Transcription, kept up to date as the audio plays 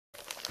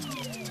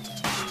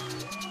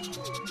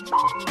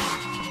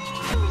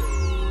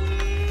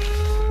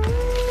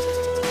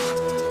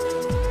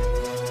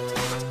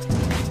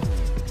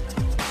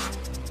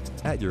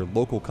At your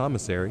local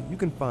commissary, you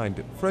can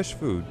find fresh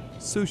food,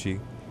 sushi,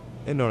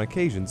 and on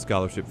occasion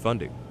scholarship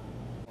funding.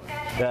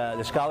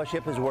 The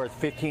scholarship is worth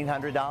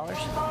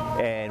 $1,500,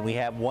 and we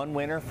have one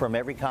winner from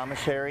every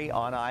commissary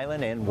on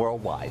island and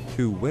worldwide.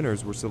 2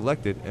 winners were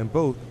selected, and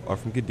both are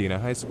from Kadena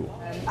High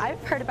School.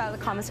 I've heard about the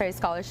commissary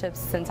scholarships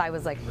since I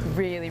was like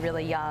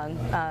really young.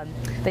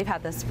 They've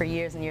had this for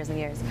years and years and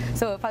years.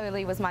 So it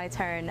finally was my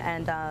turn,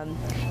 and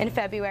in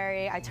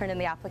February I turned in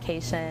the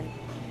application.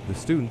 The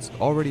students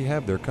already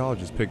have their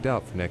colleges picked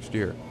out for next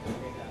year.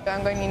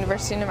 I'm going to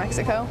University of New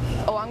Mexico,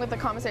 along with the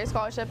commissary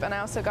scholarship, and I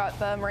also got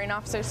the Marine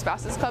Officers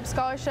Spouses Club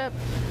scholarship,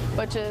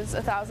 which is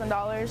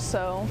 $1,000,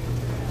 so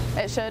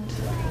it should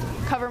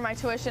cover my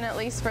tuition at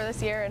least for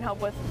this year and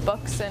help with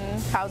books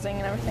and housing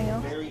and everything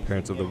else.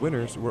 Parents of the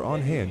winners were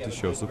on hand to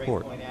show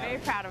support. Very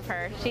proud of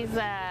her. She's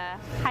a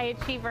high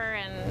achiever,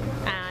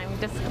 and I'm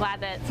just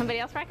glad that somebody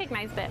else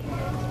recognized it.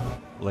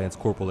 Lance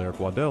Corporal Eric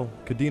Waddell,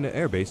 Kadena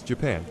Air Base,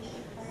 Japan.